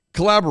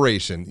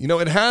Collaboration,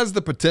 it has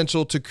the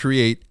potential to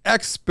create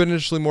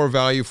exponentially more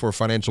value for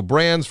financial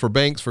brands, for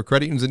banks, for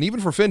credit unions, and even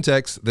for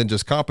fintechs than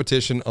just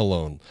competition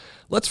alone.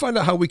 Let's find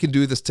out how we can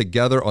do this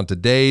together on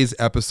today's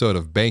episode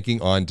of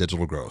Banking on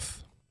Digital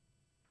Growth.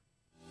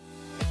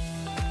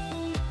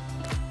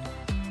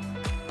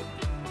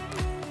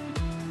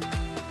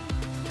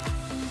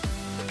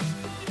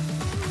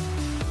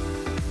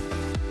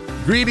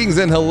 Greetings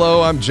and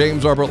hello, I'm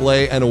James Robert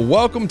Lay, and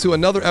welcome to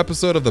another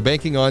episode of the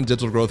Banking on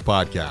Digital Growth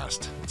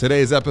podcast.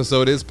 Today's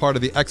episode is part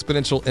of the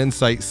Exponential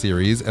Insight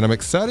series, and I'm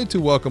excited to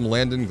welcome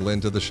Landon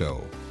Glenn to the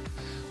show.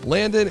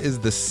 Landon is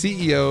the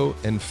CEO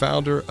and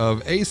founder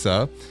of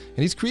ASA, and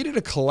he's created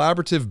a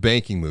collaborative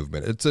banking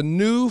movement. It's a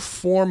new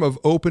form of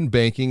open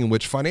banking in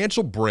which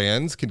financial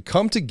brands can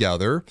come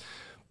together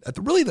at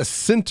the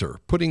center,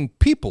 putting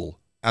people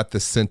at the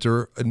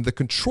center and the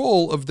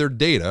control of their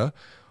data,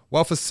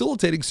 while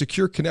facilitating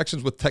secure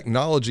connections with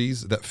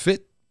technologies that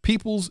fit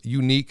people's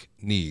unique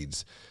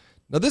needs.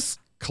 Now, this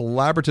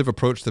collaborative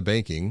approach to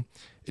banking,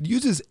 it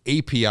uses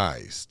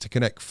APIs to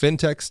connect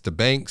fintechs to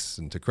banks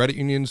and to credit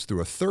unions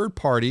through a third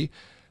party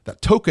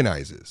that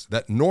tokenizes,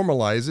 that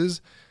normalizes,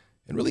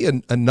 and really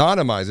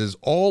anonymizes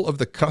all of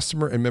the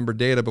customer and member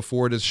data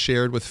before it is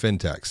shared with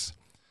fintechs.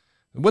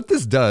 And what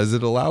this does,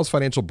 it allows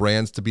financial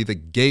brands to be the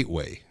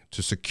gateway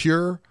to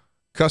secure,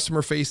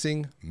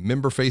 customer-facing,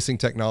 member-facing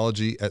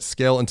technology at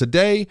scale. And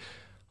today,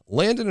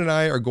 Landon and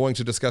I are going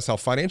to discuss how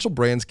financial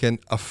brands can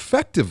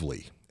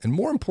effectively, and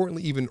more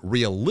importantly, even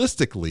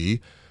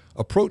realistically,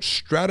 approach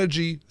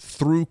strategy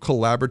through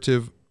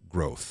collaborative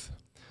growth.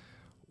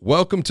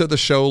 Welcome to the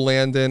show,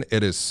 Landon.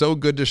 It is so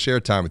good to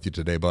share time with you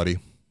today, buddy.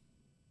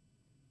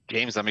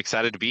 James, I'm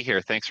excited to be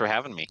here. Thanks for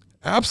having me.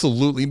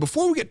 Absolutely.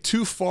 Before we get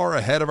too far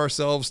ahead of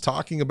ourselves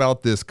talking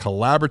about this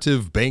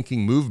collaborative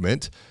banking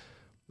movement,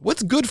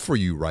 what's good for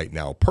you right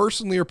now,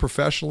 personally or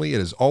professionally?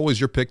 It is always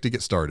your pick to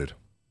get started.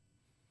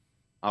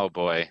 Oh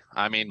boy.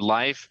 I mean,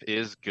 life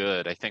is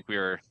good. I think we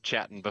were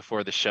chatting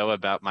before the show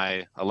about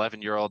my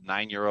 11-year-old,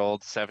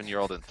 9-year-old,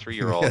 7-year-old, and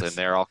 3-year-old, yes. And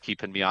they're all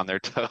keeping me on their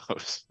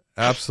toes.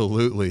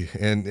 Absolutely.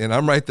 And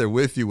I'm right there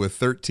with you with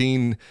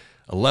 13,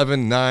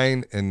 11,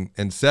 9,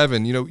 and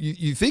 7.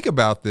 You think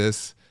about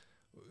this.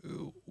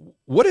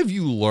 What have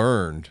you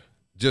learned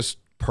just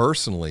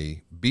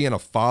personally being a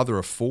father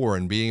of 4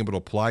 and being able to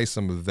apply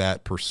some of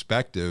that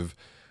perspective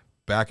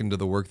back into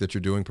the work that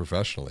you're doing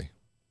professionally?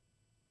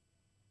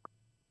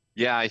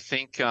 Yeah, I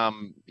think,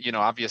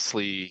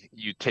 obviously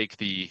you take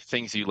the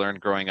things you learned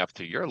growing up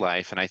through your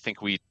life, and I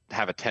think we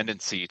have a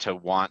tendency to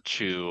want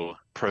to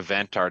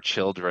prevent our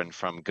children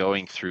from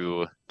going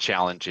through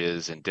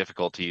challenges and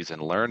difficulties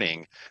and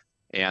learning.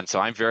 And so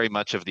I'm very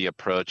much of the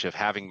approach of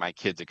having my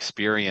kids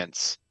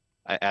experience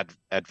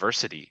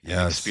adversity, yes,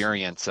 and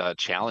experience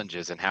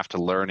challenges and have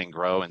to learn and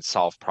grow and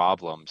solve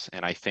problems.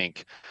 And I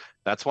think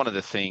that's one of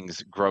the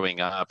things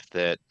growing up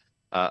that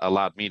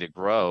allowed me to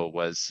grow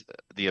was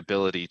the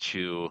ability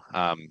to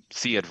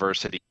see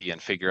adversity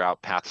and figure out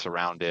paths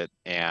around it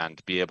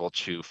and be able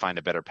to find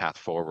a better path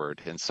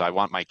forward. And so I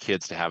want my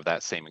kids to have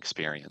that same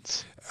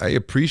experience. I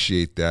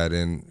appreciate that.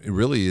 And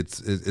really, it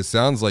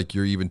sounds like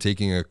you're even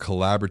taking a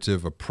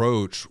collaborative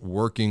approach,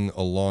 working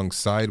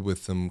alongside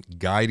with them,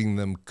 guiding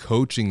them,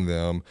 coaching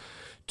them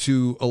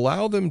to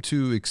allow them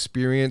to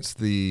experience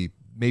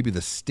maybe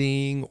the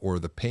sting or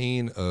the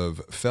pain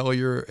of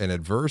failure and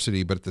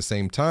adversity, but at the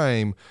same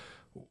time,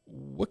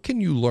 what can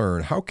you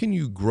learn? How can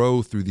you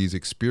grow through these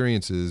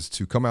experiences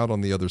to come out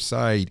on the other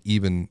side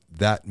even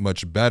that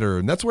much better?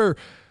 And that's where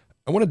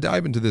I want to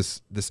dive into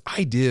this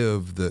idea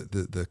of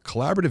the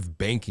collaborative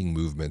banking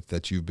movement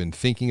that you've been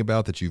thinking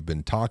about, that you've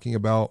been talking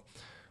about.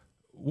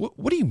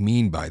 What do you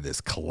mean by this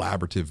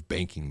collaborative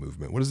banking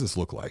movement? What does this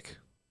look like?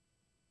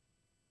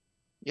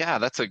 Yeah,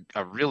 that's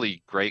a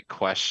really great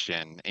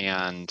question.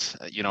 And,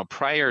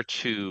 prior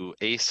to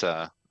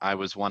ASA, I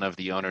was one of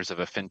the owners of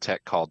a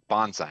fintech called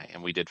Bonsai,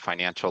 and we did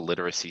financial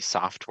literacy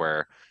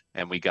software,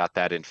 and we got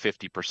that in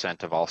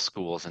 50% of all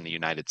schools in the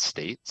United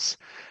States.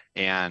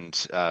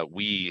 And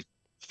we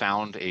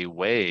found a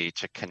way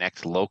to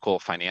connect local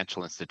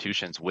financial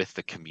institutions with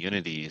the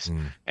communities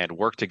and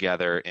work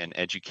together in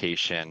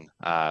education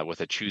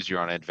with a choose your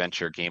own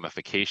adventure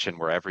gamification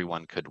where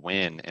everyone could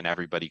win and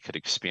everybody could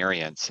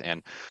experience.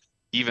 And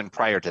even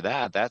prior to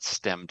that, that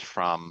stemmed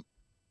from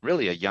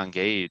really a young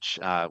age.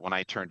 When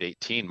I turned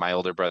 18, my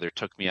older brother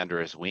took me under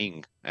his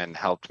wing and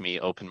helped me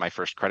open my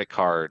first credit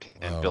card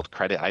and build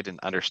credit. I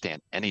didn't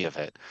understand any of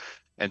it.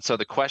 And so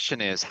the question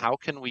is, how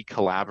can we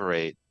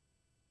collaborate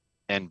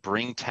and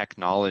bring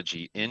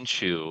technology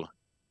into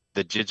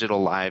the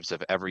digital lives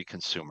of every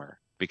consumer?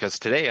 Because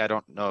today, I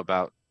don't know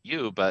about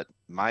you, but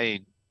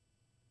my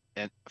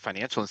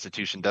financial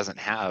institution doesn't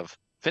have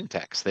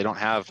fintechs. They don't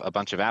have a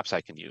bunch of apps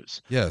I can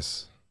use.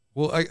 Yes.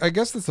 Well, I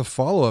guess that's a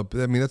follow-up.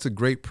 I mean, that's a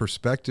great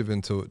perspective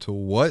into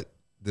what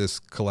this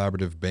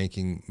collaborative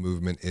banking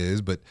movement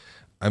is, but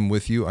I'm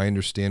with you. I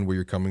understand where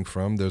you're coming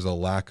from. There's a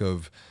lack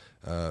of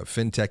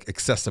fintech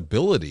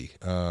accessibility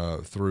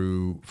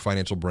through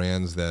financial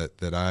brands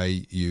that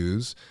I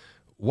use.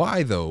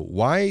 Why though?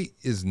 Why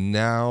is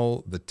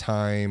now the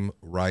time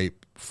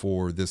ripe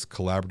for this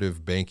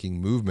collaborative banking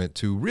movement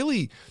to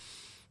really,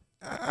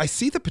 I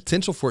see the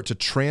potential for it to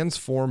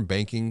transform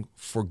banking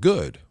for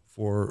good,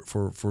 for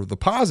the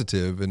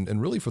positive and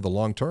really for the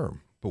long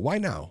term. But why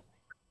now?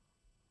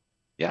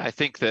 Yeah, I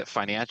think that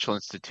financial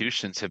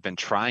institutions have been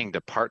trying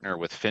to partner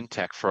with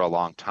fintech for a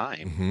long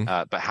time, Hmm.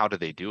 but how do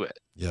they do it?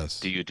 Do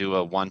Yes. you do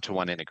a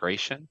one-to-one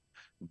integration?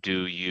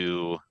 Do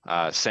you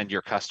send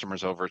your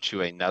customers over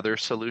to another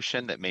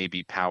solution that may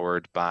be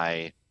powered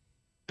by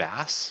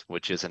BaaS,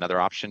 which is another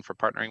option for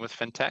partnering with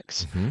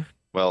fintechs? Hmm.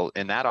 Well,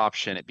 in that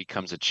option, it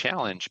becomes a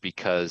challenge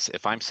because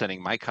if I'm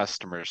sending my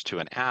customers to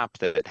an app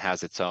that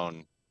has its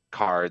own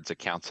cards,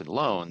 accounts, and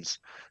loans,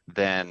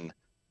 then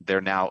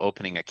they're now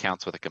opening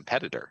accounts with a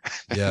competitor.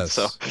 And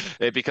so Yes.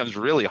 it becomes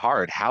really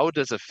hard. How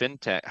does a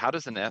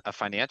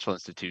financial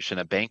institution,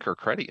 a bank or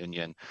credit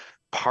union,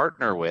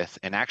 partner with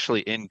and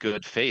actually in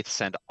good faith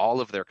send all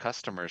of their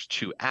customers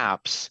to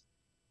apps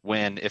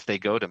when if they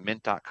go to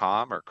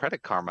mint.com or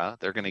Credit Karma,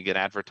 they're going to get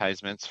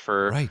advertisements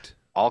for Right.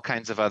 all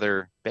kinds of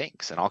other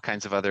banks and all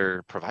kinds of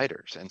other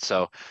providers. And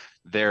so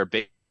they're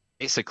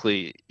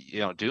basically,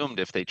 doomed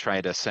if they try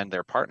to send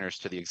their partners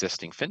to the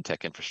existing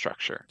fintech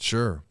infrastructure.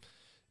 Sure.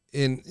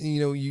 And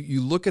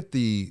you look at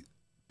the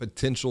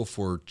potential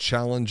for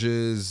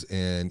challenges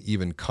and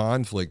even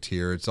conflict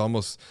here. It's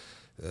almost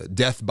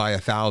death by a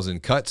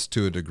thousand cuts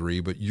to a degree,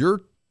 but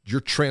you're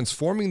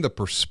transforming the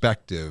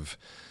perspective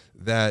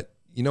that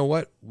you know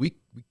what we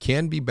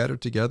can be better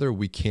together.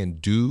 We can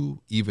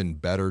do even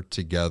better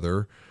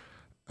together.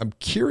 I'm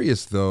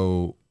curious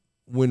though,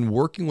 when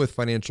working with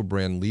financial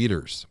brand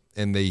leaders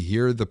and they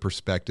hear the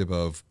perspective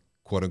of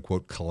quote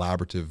unquote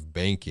collaborative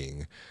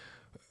banking,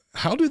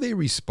 how do they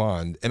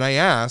respond? And I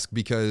ask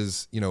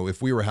because,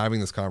 if we were having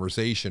this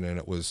conversation and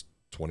it was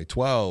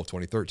 2012,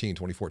 2013,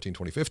 2014,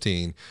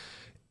 2015,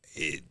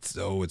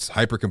 it's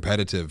hyper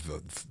competitive.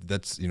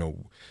 That's,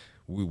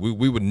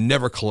 we would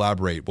never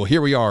collaborate. Well,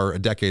 here we are a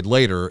decade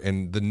later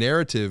and the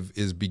narrative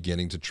is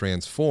beginning to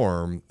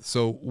transform.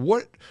 So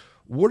what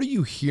are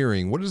you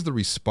hearing? What is the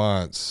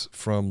response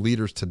from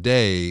leaders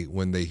today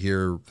when they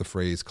hear the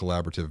phrase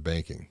collaborative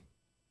banking?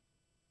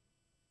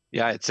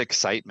 Yeah, it's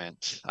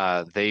excitement.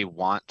 They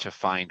want to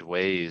find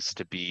ways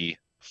to be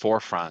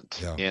forefront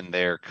Yeah. in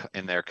their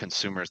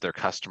consumers, their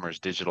customers'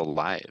 digital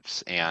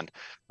lives. And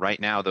right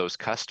now, those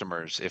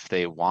customers, if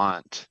they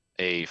want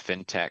a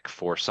fintech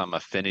for some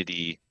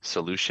affinity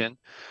solution,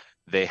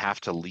 they have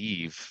to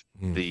leave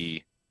Mm.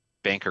 the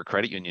bank or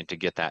credit union to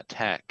get that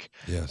tech.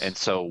 Yes. And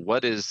so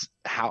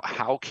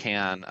how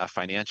can a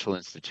financial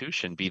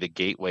institution be the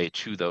gateway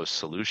to those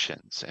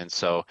solutions? And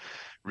so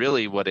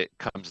really what it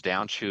comes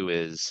down to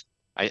is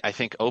I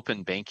think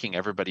open banking,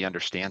 everybody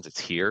understands it's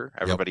here.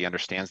 Yep. Everybody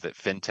understands that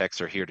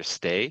fintechs are here to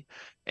stay.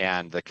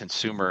 And the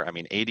consumer, I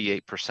mean,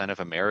 88%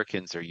 of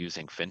Americans are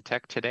using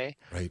fintech today.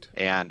 Right.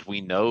 And we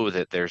know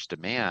that there's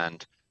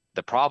demand.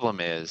 The problem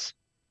is,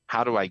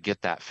 how do I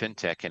get that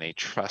fintech in a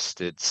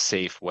trusted,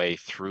 safe way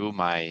through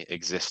my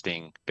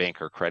existing bank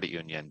or credit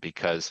union?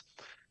 Because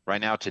right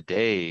now,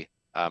 today,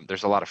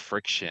 there's a lot of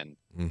friction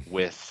Mm.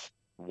 with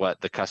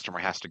what the customer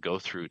has to go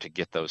through to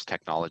get those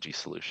technology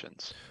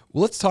solutions.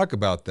 Well, let's talk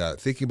about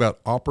that. Thinking about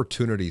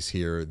opportunities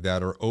here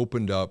that are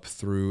opened up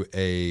through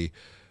a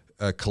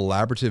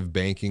collaborative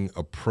banking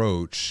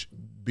approach.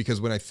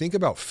 Because when I think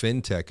about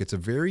fintech, it's a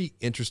very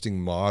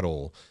interesting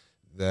model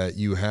that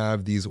you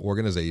have these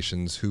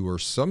organizations who are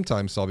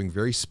sometimes solving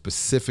very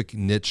specific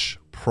niche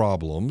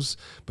problems,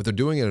 but they're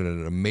doing it in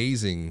an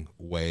amazing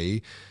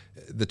way.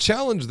 The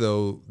challenge,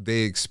 though,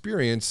 they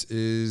experience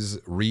is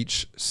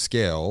reach,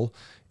 scale,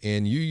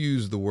 and you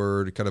use the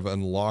word kind of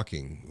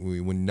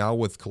unlocking. When now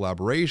with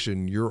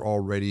collaboration, you're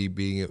already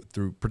being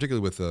through,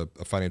 particularly with a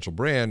financial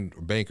brand,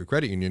 or bank or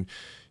credit union,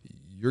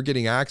 you're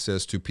getting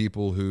access to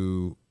people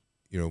who,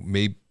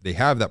 may they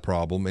have that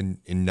problem, and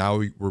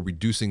now we're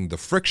reducing the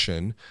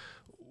friction.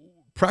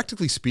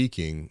 Practically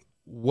speaking,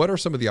 what are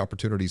some of the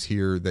opportunities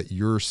here that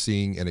you're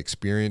seeing and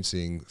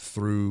experiencing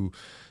through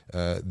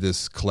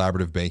this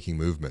collaborative banking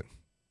movement?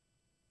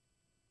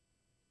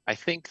 I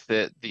think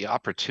that the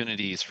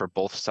opportunities for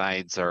both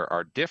sides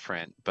are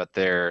different, but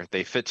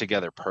they fit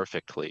together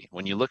perfectly.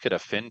 When you look at a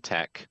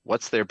fintech,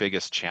 what's their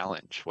biggest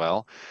challenge?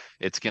 Well,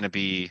 it's going to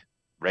be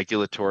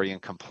regulatory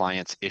and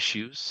compliance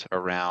issues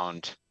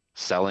around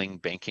selling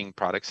banking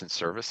products and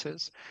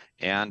services,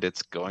 and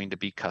it's going to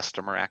be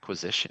customer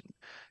acquisition.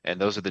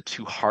 And those are the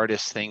two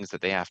hardest things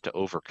that they have to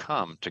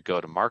overcome to go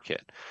to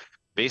market.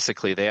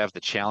 Basically, they have the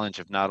challenge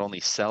of not only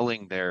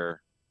selling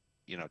their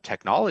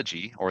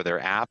technology or their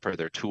app or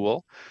their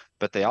tool,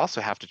 but they also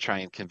have to try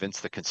and convince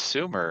the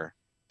consumer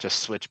to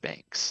switch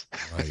banks.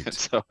 And Right.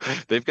 so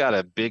they've got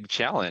a big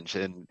challenge,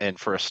 and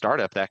for a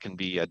startup that can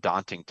be a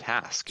daunting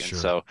task. And Sure.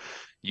 so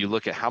you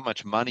look at how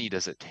much money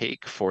does it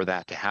take for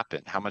that to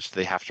happen? How much do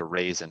they have to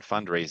raise in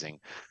fundraising?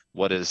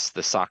 What is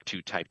the SOC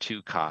 2 Type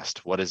 2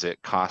 cost? What does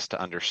it cost to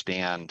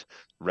understand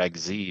Reg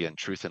Z and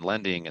Truth in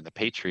Lending and the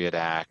Patriot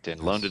Act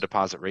and loan to Yes.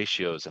 deposit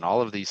ratios and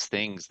all of these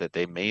things that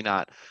they may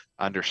not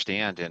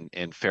understand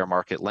in fair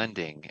market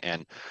lending.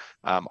 And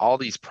all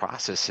these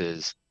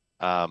processes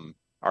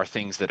are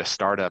things that a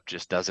startup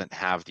just doesn't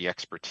have the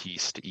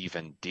expertise to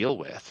even deal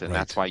with. And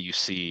that's Right. why you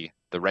see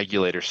the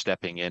regulators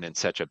stepping in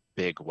such a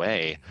big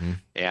way Hmm.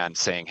 and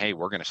saying, hey,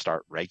 we're going to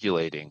start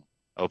regulating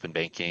open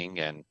banking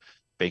and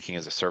banking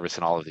as a service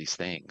and all of these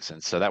things.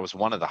 And so that was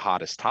one of the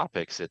hottest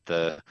topics at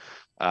the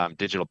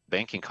digital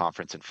banking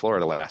conference in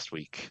Florida last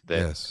week that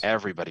Yes.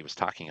 everybody was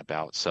talking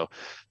about. So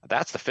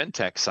that's the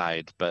fintech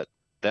side. But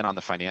then on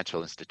the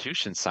financial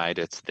institution side,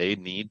 it's they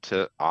need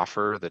to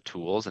offer the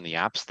tools and the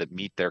apps that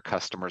meet their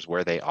customers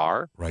where they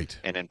are Right.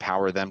 and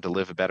empower them to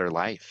live a better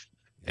life.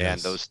 And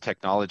Yes. those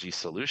technology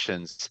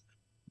solutions,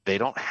 they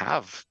don't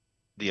have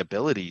the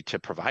ability to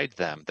provide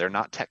them. They're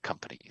not tech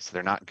companies.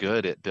 They're not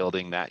good at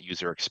building that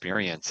user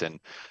experience and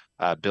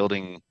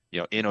building,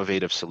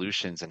 innovative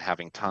solutions and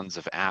having tons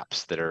of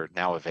apps that are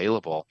now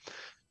available.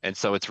 And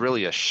so it's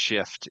really a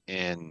shift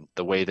in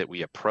the way that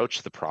we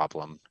approach the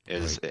problem.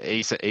 Is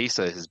Right.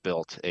 ASA has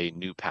built a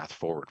new path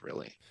forward,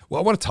 really.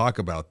 Well, I want to talk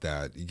about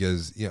that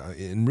because,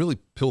 and really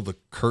peel the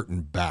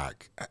curtain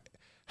back.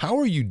 How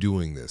are you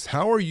doing this?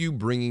 How are you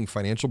bringing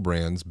financial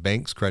brands,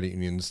 banks, credit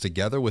unions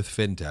together with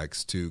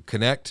fintechs to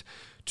connect,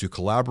 to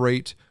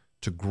collaborate,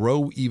 to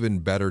grow even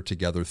better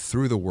together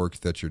through the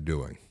work that you're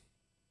doing?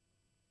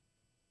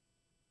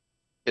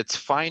 It's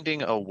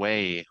finding a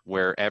way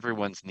where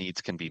everyone's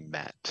needs can be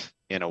met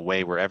in a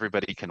way where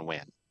everybody can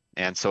win.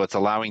 And so it's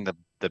allowing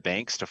the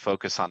banks to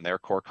focus on their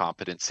core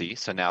competency.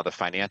 So now the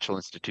financial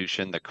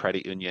institution, the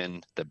credit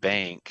union, the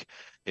bank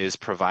is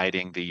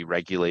providing the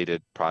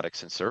regulated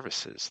products and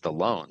services, the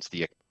loans,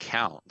 the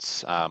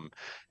accounts,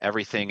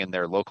 everything in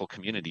their local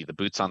community, the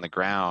boots on the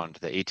ground,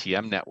 the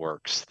ATM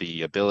networks,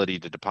 the ability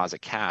to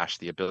deposit cash,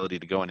 the ability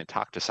to go in and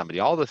talk to somebody,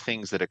 all the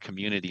things that a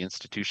community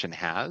institution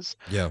has,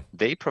 Yeah.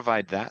 they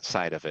provide that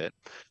side of it.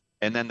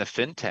 And then the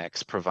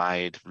fintechs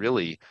provide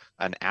really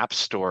an app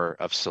store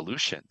of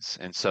solutions.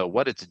 And so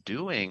what it's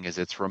doing is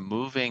it's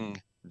removing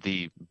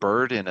the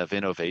burden of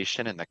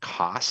innovation and the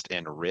cost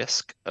and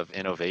risk of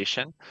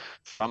innovation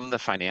from the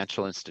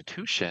financial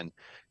institution,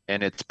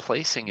 and it's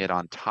placing it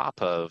on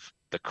top of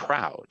the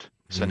crowd.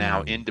 So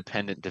now Mm.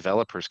 independent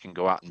developers can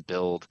go out and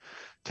build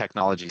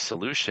technology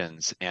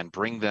solutions and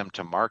bring them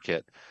to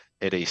market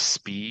at a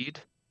speed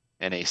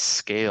and a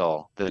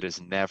scale that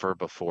has never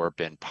before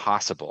been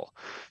possible.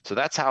 So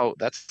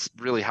that's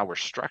really how we're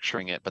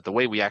structuring it. But the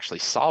way we actually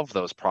solve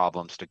those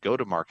problems to go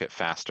to market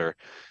faster,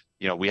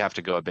 we have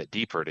to go a bit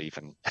deeper to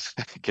even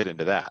get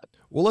into that.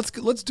 Well,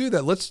 let's do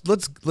that.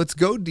 Let's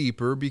go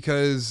deeper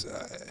because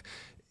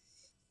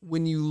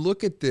when you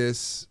look at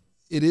this,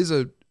 it is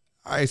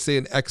I say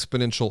an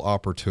exponential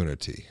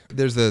opportunity.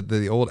 There's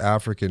the old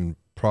African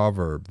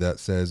proverb that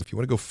says, if you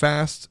want to go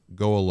fast,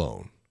 go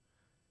alone.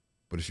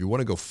 But if you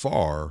want to go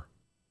far,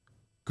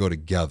 go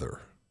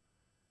together.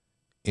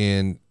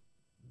 And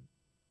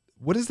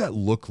what does that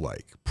look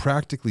like,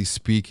 practically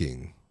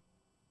speaking,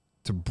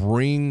 to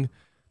bring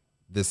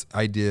this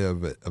idea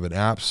of an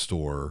app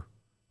store?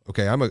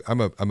 Okay, I'm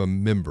a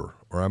member,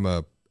 or I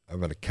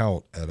have an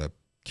account at a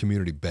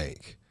community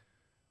bank.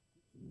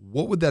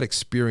 What would that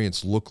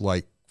experience look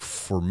like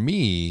for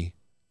me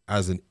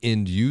as an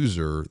end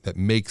user that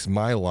makes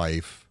my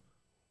life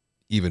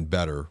even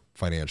better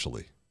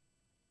financially?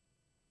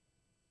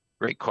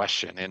 Great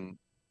question. And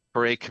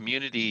for a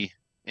community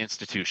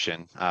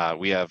institution,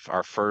 we have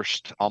our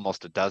first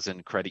almost a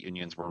dozen credit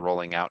unions we're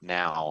rolling out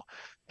now.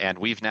 And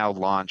we've now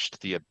launched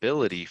the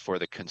ability for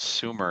the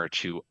consumer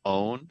to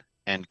own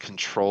and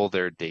control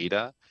their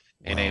data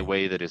in a Wow.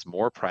 way that is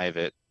more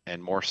private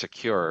and more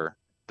secure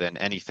than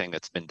anything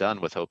that's been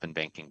done with open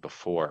banking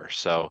before.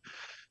 So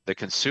the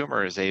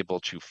consumer is able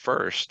to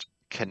first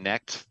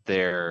connect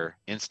their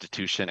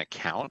institution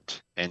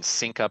account and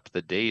sync up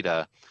the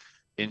data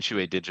into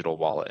a digital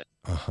wallet.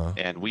 Uh-huh.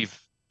 And we've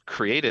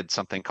created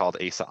something called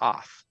ASA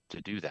Auth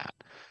to do that.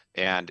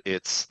 And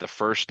it's the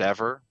first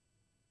ever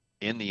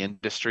in the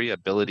industry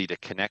ability to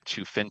connect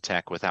to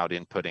fintech without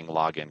inputting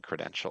login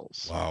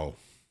credentials. Wow.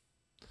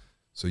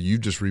 So you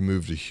just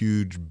removed a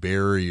huge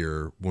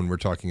barrier when we're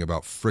talking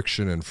about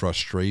friction and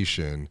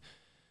frustration.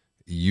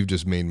 You've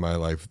just made my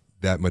life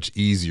that much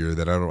easier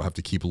that I don't have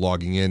to keep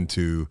logging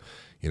into,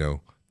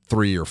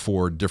 3 or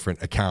 4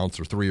 different accounts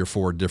or 3 or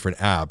 4 different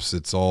apps.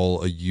 It's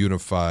all a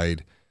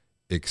unified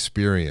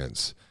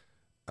experience.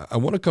 I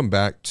want to come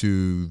back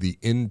to the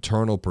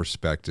internal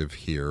perspective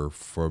here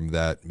from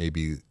that,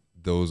 maybe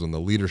those on the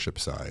leadership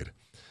side.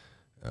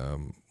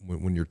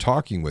 When you're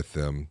talking with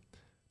them,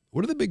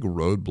 what are the big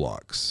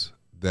roadblocks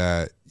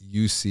that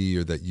you see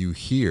or that you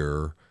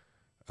hear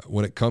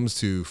when it comes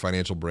to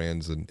financial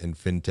brands and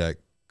fintech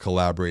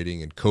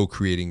collaborating and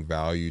co-creating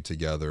value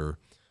together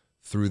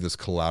through this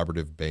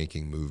collaborative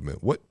banking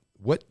movement?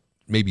 What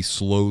maybe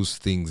slows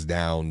things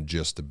down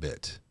just a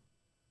bit?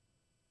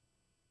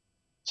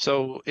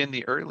 So, in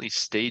the early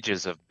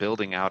stages of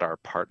building out our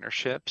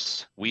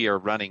partnerships, we are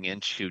running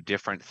into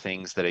different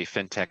things that a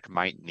fintech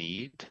might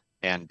need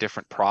and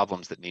different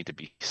problems that need to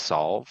be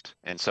solved.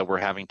 And so we're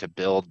having to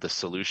build the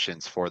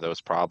solutions for those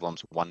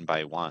problems one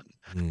by one.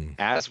 Mm,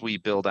 As we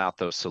build out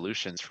those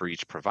solutions for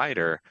each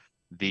provider,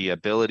 the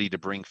ability to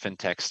bring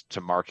fintechs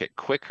to market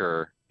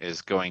quicker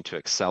is going to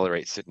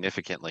accelerate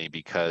significantly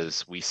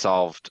because we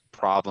solved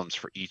problems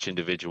for each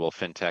individual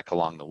fintech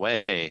along the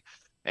way.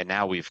 And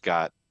now we've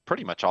got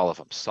pretty much all of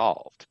them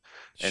solved.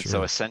 And so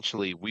sure.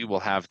 essentially, we will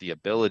have the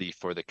ability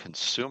for the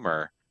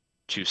consumer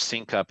to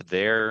sync up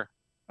their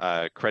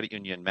credit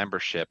union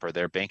membership or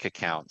their bank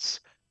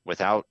accounts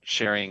without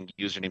sharing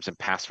usernames and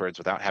passwords,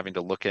 without having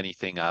to look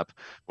anything up,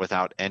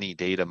 without any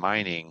data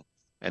mining,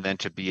 and then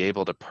to be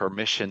able to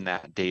permission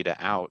that data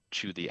out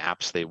to the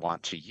apps they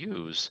want to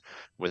use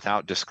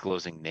without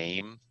disclosing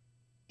name,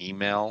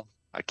 email,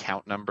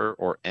 account number,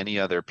 or any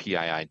other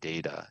PII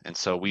data. And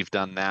so we've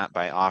done that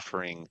by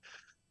offering,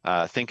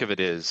 think of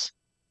it as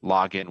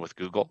login with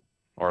Google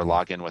or Mhm.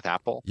 login with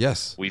Apple.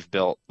 Yes. We've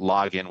built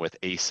login with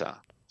ASA.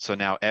 So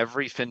now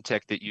every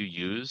fintech that you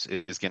use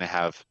is going to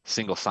have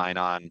single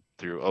sign-on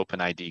through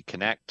OpenID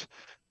Connect,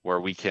 where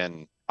we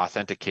can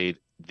authenticate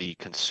the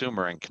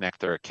consumer and connect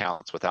their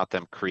accounts without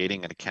them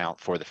creating an account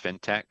for the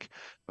fintech,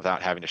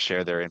 without having to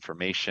share their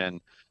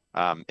information.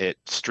 It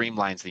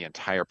streamlines the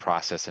entire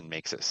process and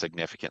makes it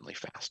significantly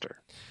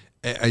faster.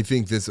 I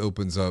think this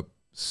opens up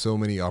so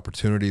many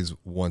opportunities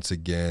once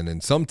again.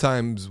 And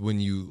sometimes when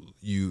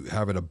you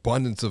have an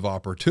abundance of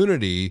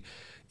opportunity,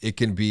 it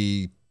can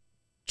be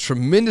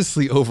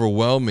tremendously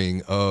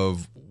overwhelming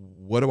of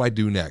what do I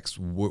do next?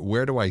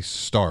 Where do I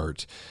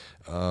start?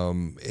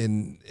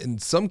 In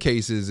some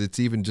cases, it's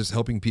even just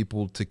helping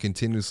people to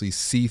continuously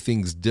see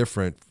things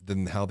different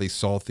than how they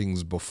saw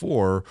things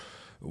before.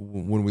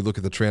 When we look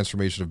at the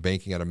transformation of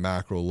banking at a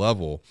macro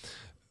level,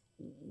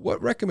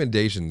 what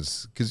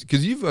recommendations?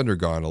 Because you've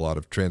undergone a lot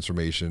of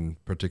transformation,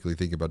 particularly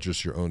thinking about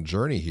just your own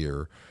journey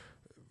here,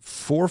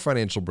 for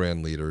financial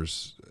brand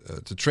leaders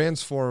to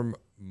transform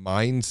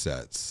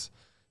mindsets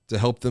to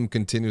help them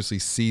continuously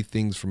see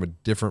things from a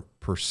different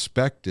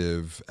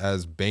perspective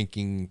as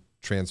banking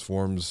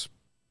transforms,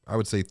 I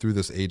would say, through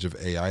this age of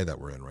AI that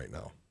we're in right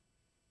now.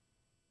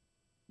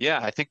 Yeah,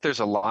 I think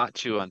there's a lot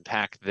to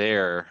unpack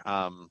there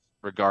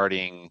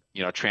regarding,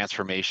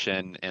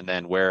 transformation and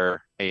then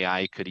where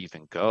AI could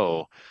even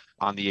go.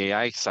 On the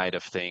AI side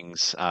of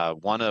things,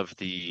 one of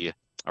the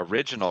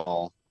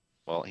original,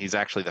 well, he's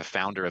actually the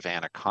founder of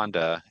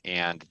Anaconda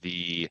and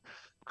the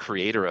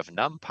creator of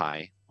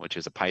NumPy, which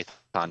is a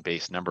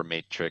Python-based number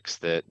matrix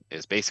that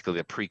is basically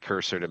the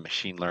precursor to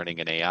machine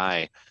learning and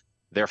AI.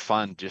 Their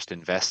fund just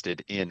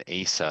invested in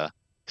ASA,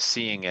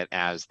 seeing it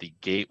as the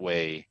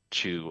gateway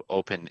to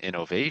open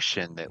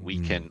innovation that we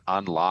Mm, can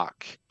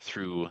unlock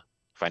through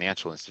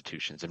financial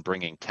institutions and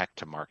bringing tech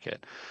to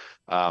market.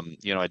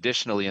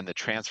 Additionally, in the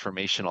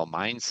transformational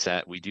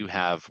mindset, we do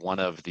have one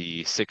of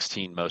the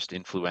 16 most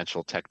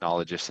influential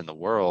technologists in the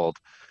world,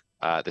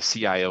 the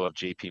CIO of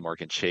JP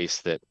Morgan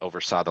Chase that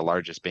oversaw the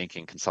largest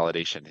banking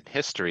consolidation in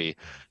history,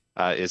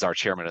 is our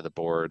chairman of the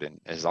board and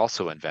is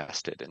also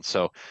invested. And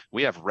so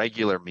we have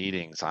regular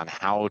meetings on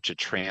how to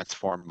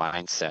transform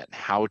mindset,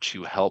 how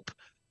to help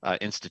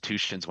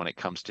institutions when it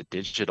comes to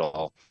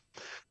digital.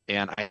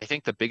 And I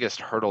think the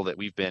biggest hurdle that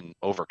we've been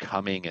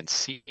overcoming and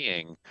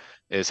seeing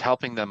is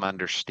helping them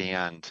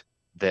understand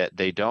that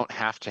they don't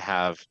have to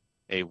have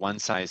a one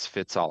size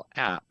fits all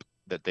app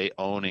that they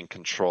own and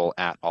control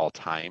at all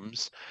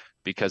times,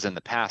 because in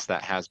the past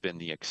that has been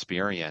the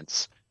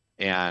experience.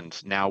 And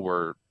now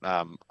we're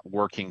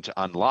working to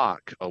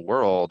unlock a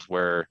world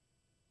where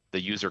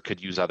the user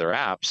could use other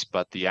apps,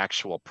 but the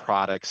actual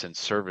products and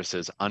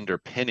services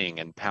underpinning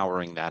and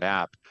powering that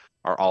app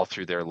are all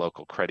through their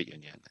local credit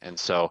union. And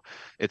so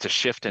it's a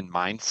shift in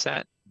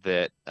mindset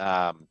that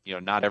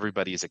not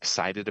everybody is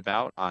excited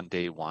about on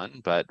day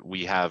one, but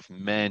we have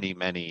many,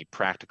 many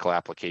practical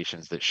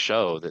applications that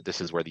show that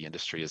this is where the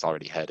industry is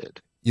already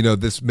headed.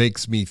 This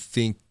makes me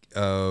think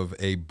of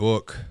a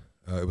book.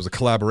 It was a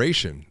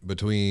collaboration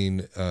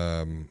between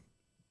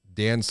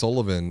Dan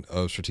Sullivan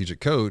of Strategic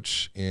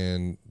Coach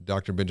and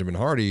Dr. Benjamin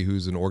Hardy,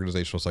 who's an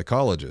organizational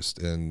psychologist.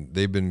 And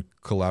they've been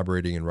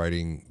collaborating and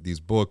writing these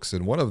books.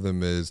 And one of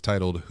them is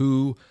titled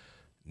Who,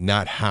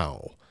 Not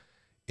How.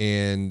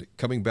 And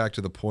coming back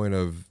to the point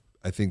of,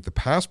 I think the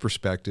past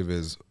perspective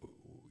is,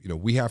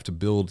 we have to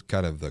build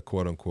kind of the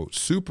quote unquote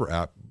super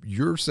app.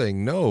 You're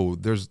saying, no,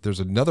 there's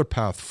another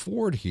path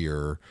forward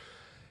here.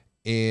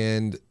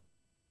 And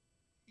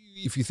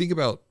if you think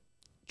about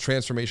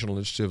transformational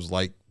initiatives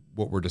like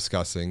what we're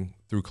discussing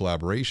through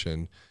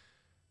collaboration,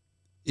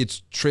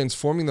 it's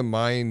transforming the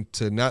mind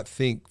to not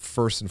think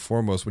first and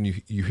foremost when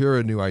you hear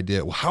a new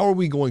idea, well, how are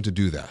we going to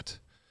do that?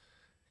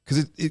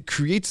 Because it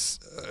creates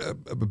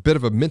a bit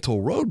of a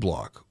mental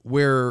roadblock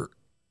where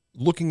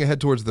looking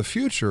ahead towards the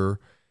future,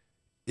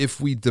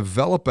 if we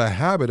develop a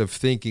habit of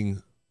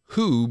thinking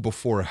who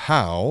before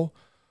how,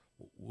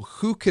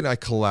 who can I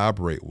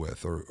collaborate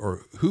with,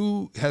 or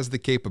who has the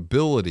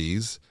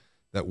capabilities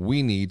that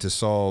we need to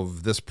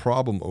solve this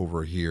problem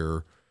over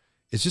here,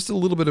 it's just a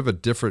little bit of a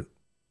different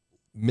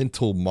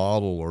mental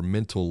model or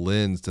mental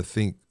lens to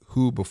think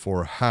who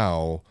before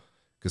how,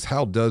 because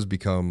how does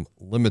become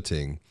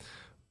limiting.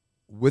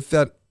 With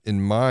that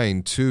in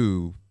mind,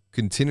 too,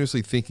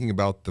 continuously thinking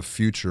about the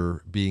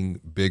future being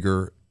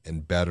bigger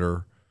and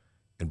better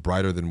and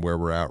brighter than where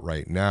we're at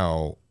right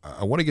now,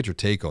 I want to get your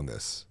take on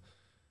this.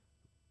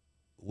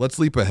 Let's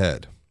leap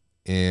ahead.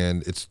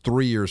 And it's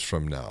 3 years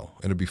from now.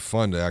 And it'd be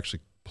fun to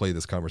actually play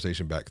this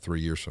conversation back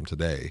 3 years from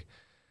today.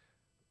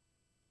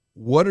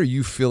 What are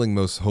you feeling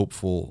most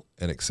hopeful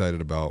and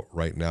excited about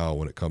right now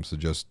when it comes to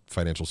just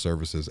financial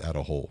services as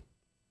a whole?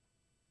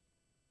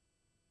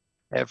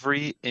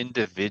 Every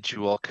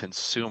individual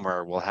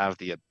consumer will have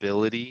the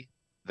ability,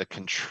 the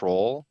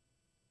control,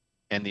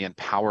 and the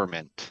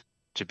empowerment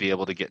to be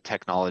able to get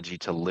technology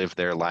to live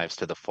their lives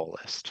to the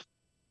fullest.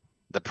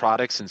 The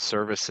products and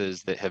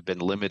services that have been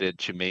limited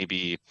to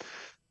maybe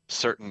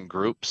certain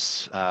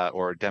groups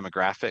or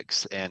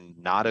demographics and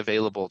not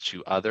available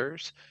to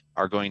others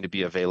are going to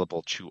be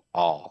available to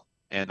all.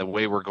 And the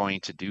way we're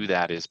going to do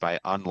that is by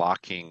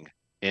unlocking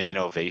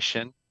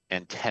innovation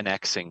and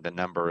 10xing the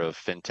number of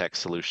fintech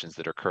solutions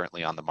that are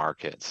currently on the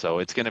market. So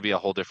it's going to be a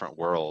whole different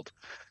world.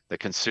 The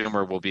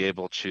consumer will be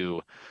able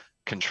to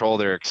control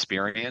their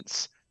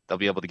experience. They'll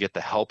be able to get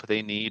the help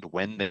they need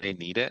when they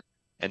need it,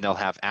 and they'll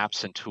have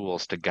apps and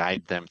tools to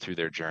guide them through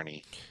their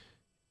journey.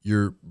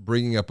 You're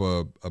bringing up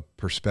a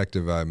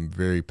perspective I'm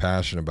very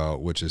passionate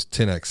about, which is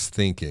 10x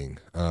thinking.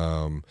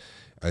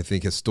 I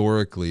think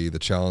historically the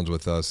challenge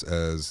with us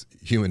as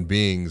human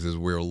beings is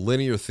we're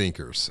linear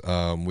thinkers.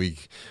 We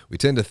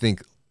tend to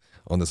think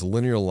on this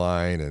linear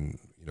line, and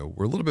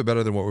we're a little bit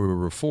better than what we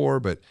were before.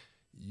 But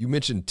you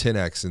mentioned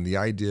 10x and the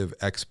idea of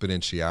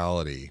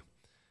exponentiality.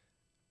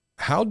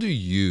 How do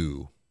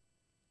you,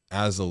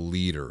 as a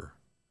leader,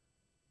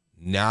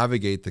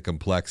 navigate the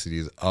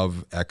complexities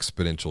of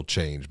exponential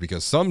change?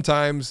 Because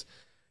sometimes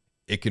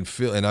it can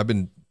feel, and I've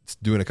been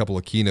doing a couple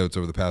of keynotes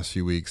over the past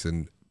few weeks,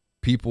 and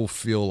people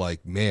feel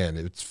like, man,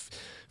 it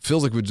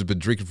feels like we've just been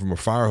drinking from a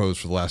fire hose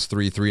for the last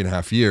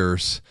 3.5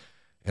 years.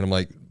 And I'm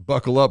like,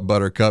 buckle up,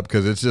 Buttercup,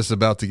 because it's just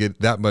about to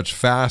get that much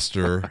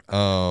faster.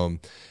 And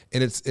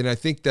I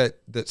think that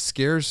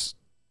scares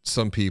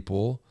some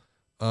people.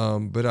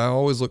 But I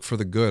always look for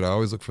the good. I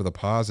always look for the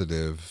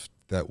positive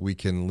that we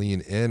can lean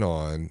in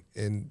on,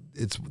 and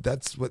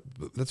that's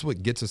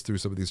what gets us through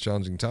some of these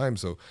challenging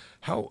times. So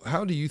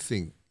how do you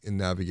think and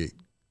navigate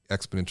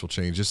exponential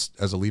change just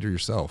as a leader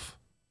yourself?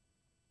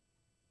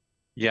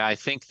 Yeah, I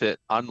think that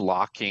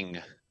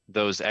unlocking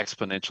those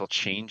exponential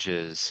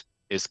changes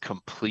is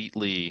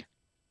completely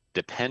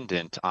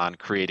dependent on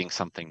creating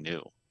something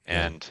new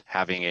and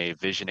having a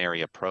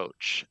visionary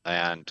approach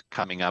and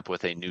coming up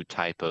with a new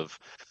type of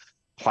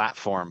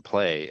platform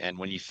play. And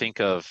when you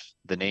think of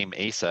the name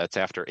Asa, it's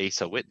after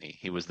Asa Whitney.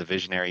 He was the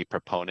visionary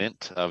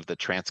proponent of the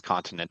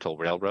Transcontinental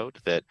Railroad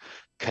that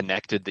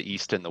connected the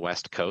East and the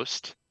West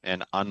Coast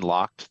and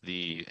unlocked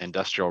the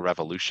Industrial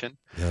Revolution.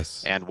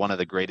 Yes. And one of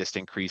the greatest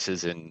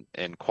increases in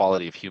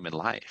quality of human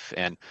life.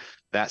 And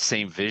that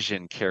same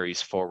vision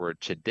carries forward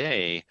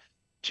today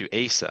to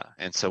Asa.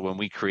 And so when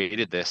we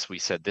created this, we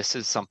said this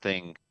is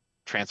something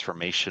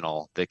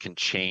transformational that can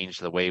change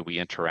the way we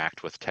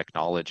interact with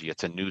technology.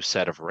 It's a new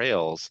set of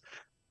rails,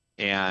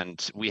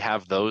 and we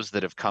have those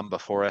that have come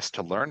before us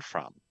to learn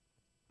from.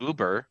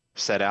 Uber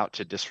set out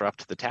to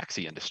disrupt the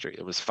taxi industry.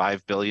 It was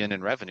 $5 billion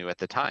in revenue at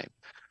the time.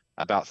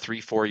 About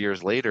 3-4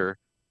 years later,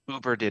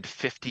 Uber did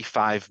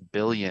 $55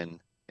 billion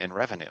in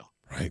revenue.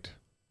 Right.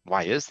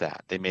 Why is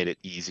that? They made it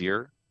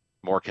easier,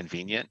 more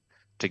convenient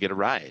to get a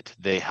ride.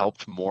 They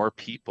helped more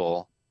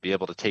people be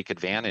able to take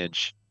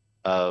advantage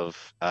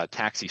of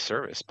taxi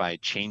service by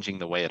changing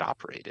the way it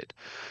operated.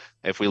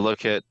 If we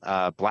look at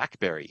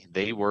BlackBerry,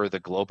 they were the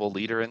global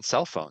leader in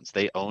cell phones.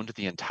 They owned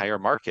the entire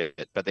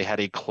market, but they had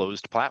a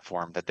closed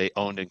platform that they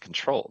owned and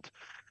controlled.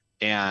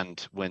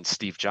 And when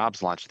Steve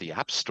Jobs launched the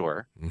App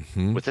Store,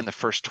 within the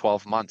first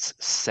 12 months,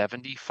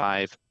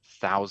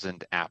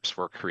 75,000 apps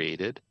were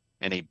created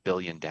and 1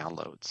 billion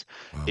downloads.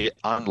 Wow. It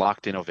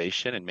unlocked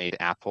innovation and made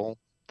Apple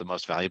the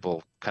most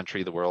valuable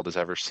country the world has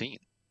ever seen.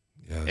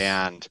 Yes.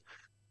 And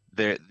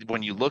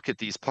when you look at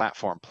these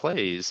platform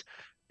plays,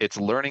 it's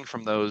learning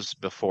from those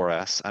before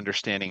us,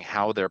 understanding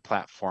how their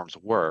platforms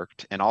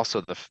worked, and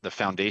also the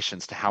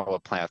foundations to how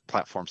a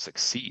platform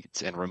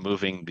succeeds, and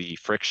removing the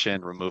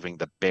friction, removing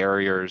the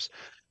barriers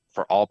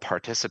for all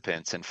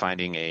participants, and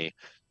finding a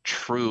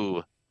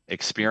true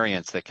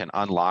experience that can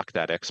unlock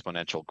that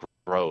exponential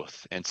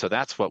growth. And so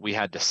that's what we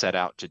had to set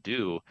out to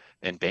do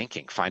in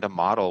banking, find a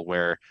model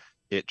where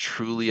it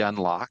truly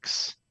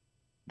unlocks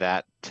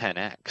that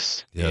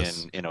 10x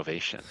in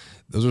innovation.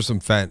 Those are some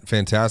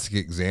fantastic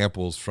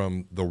examples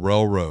from the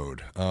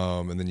railroad,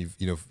 and then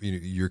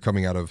you're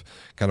coming out of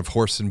kind of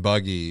horse and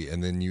buggy,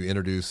 and then you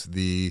introduce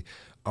the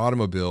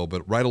automobile.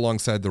 But right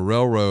alongside the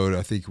railroad,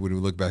 I think when we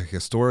look back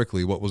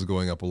historically, what was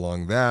going up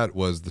along that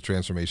was the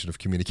transformation of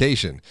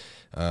communication.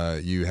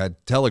 You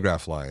had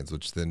telegraph lines,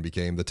 which then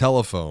became the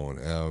telephone,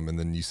 and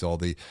then you saw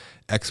the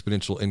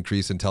exponential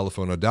increase in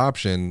telephone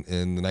adoption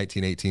in the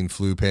 1918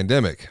 flu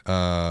pandemic.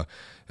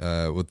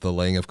 With the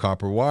laying of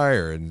copper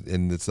wire,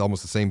 and it's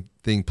almost the same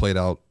thing played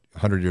out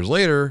 100 years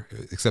later,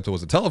 except it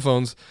wasn't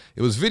telephones,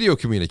 it was video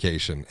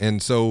communication.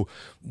 And so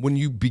when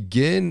you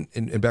begin,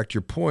 and back to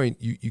your point,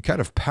 you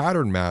kind of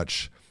pattern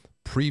match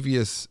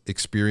previous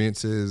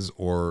experiences,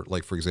 or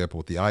like, for example,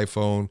 with the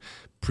iPhone,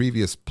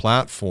 previous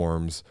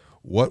platforms,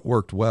 what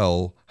worked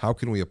well, how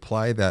can we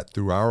apply that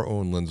through our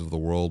own lens of the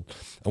world?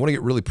 I want to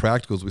get really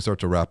practical as we start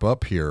to wrap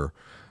up here.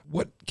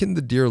 What can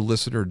the dear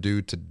listener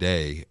do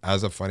today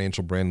as a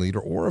financial brand leader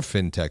or a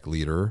fintech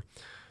leader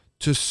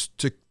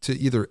to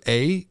either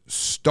A,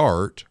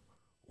 start,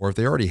 or if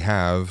they already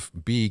have,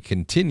 B,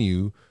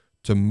 continue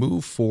to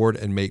move forward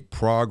and make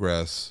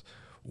progress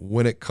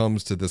when it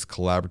comes to this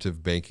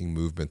collaborative banking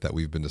movement that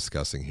we've been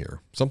discussing here?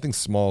 Something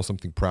small,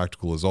 something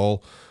practical is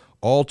all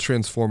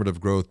transformative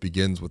growth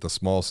begins with a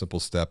small,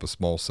 simple step, a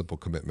small, simple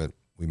commitment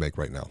we make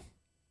right now.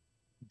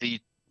 The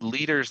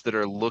leaders that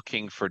are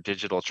looking for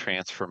digital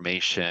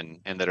transformation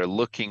and that are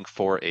looking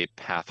for a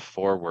path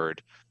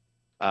forward,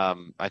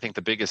 I think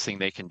the biggest thing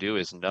they can do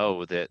is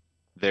know that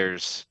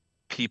there's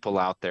people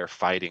out there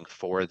fighting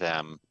for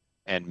them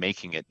and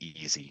making it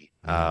easy.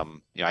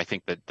 I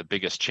think that the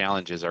biggest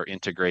challenges are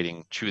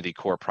integrating to the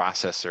core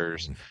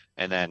processors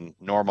and then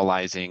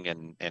normalizing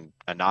and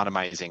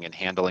anonymizing and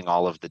handling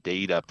all of the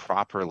data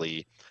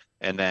properly,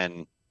 and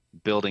then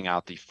building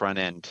out the front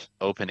end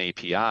open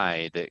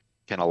API that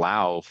can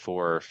allow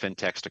for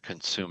fintechs to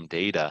consume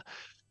data.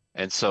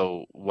 And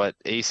so what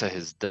ASA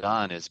has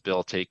done is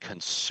built a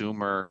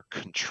consumer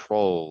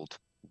controlled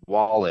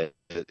wallet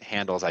that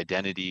handles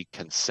identity,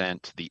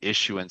 consent, the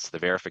issuance, the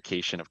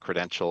verification of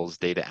credentials,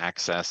 data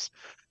access,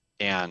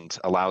 and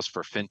allows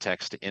for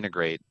fintechs to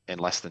integrate in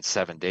less than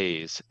 7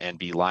 days and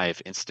be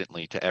live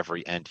instantly to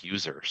every end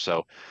user.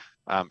 So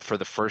for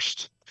the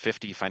first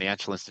 50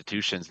 financial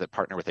institutions that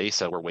partner with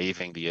ASA, we're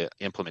waiving the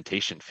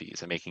implementation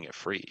fees and making it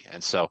free.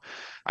 And so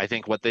I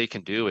think what they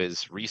can do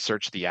is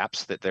research the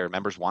apps that their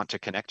members want to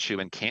connect to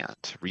and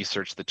can't,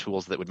 research the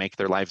tools that would make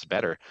their lives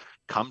better,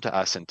 come to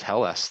us and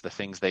tell us the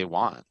things they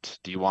want.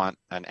 Do you want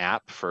an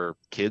app for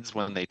kids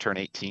when they turn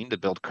 18 to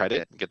build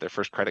credit and get their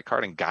first credit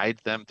card and guide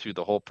them through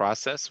the whole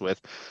process with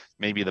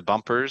maybe the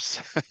bumpers,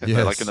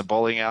 Yes. like in the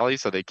bowling alley,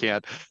 so they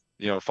can't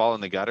fall in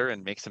the gutter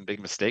and make some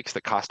big mistakes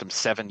that cost them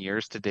 7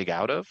 years to dig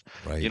out of?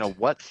 Right.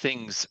 What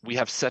things, we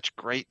have such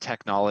great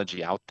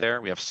technology out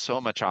there. We have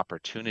so much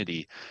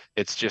opportunity.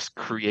 It's just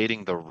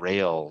creating the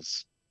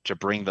rails to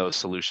bring those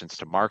solutions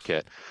to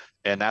market.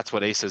 And that's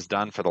what ACE has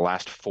done for the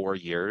last 4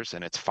 years,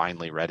 and it's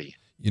finally ready.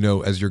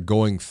 As you're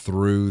going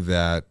through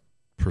that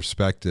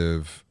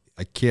perspective,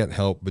 I can't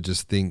help but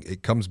just think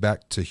it comes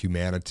back to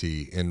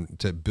humanity and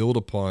to build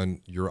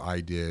upon your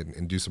idea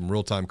and do some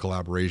real-time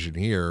collaboration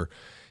here.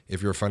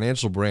 If you're a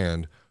financial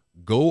brand,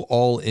 go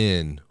all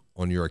in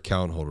on your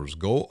account holders,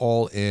 go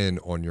all in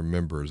on your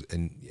members,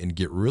 and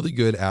get really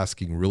good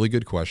asking really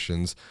good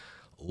questions.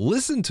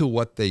 Listen to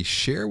what they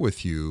share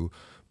with you,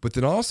 but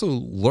then also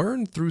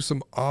learn through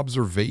some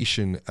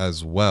observation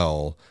as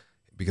well,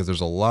 because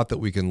there's a lot that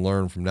we can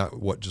learn from not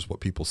just what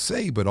people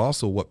say, but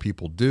also what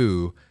people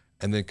do,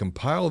 and then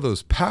compile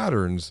those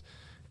patterns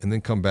and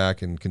then come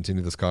back and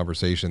continue this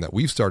conversation that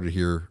we've started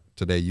here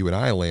today, you and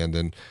I,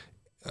 Landon.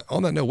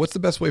 On that note, what's the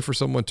best way for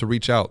someone to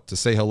reach out, to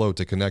say hello,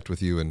 to connect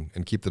with you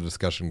and keep the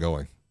discussion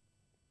going?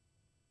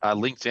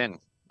 LinkedIn,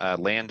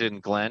 Landon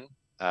Glenn.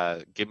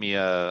 Give me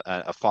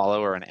a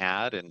follow or an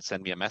ad and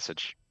send me a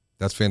message.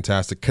 That's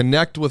fantastic.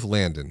 Connect with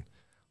Landon.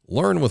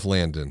 Learn with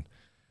Landon.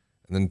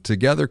 And then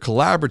together,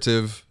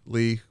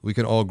 collaboratively, we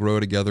can all grow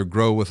together,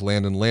 grow with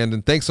Landon.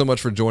 Landon, thanks so much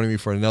for joining me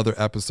for another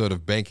episode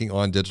of Banking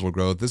on Digital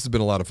Growth. This has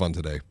been a lot of fun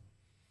today.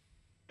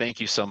 Thank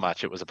you so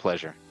much. It was a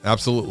pleasure.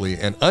 Absolutely.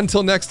 And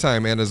until next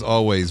time, and as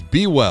always,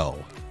 be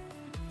well,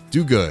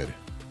 do good,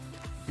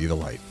 be the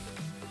light.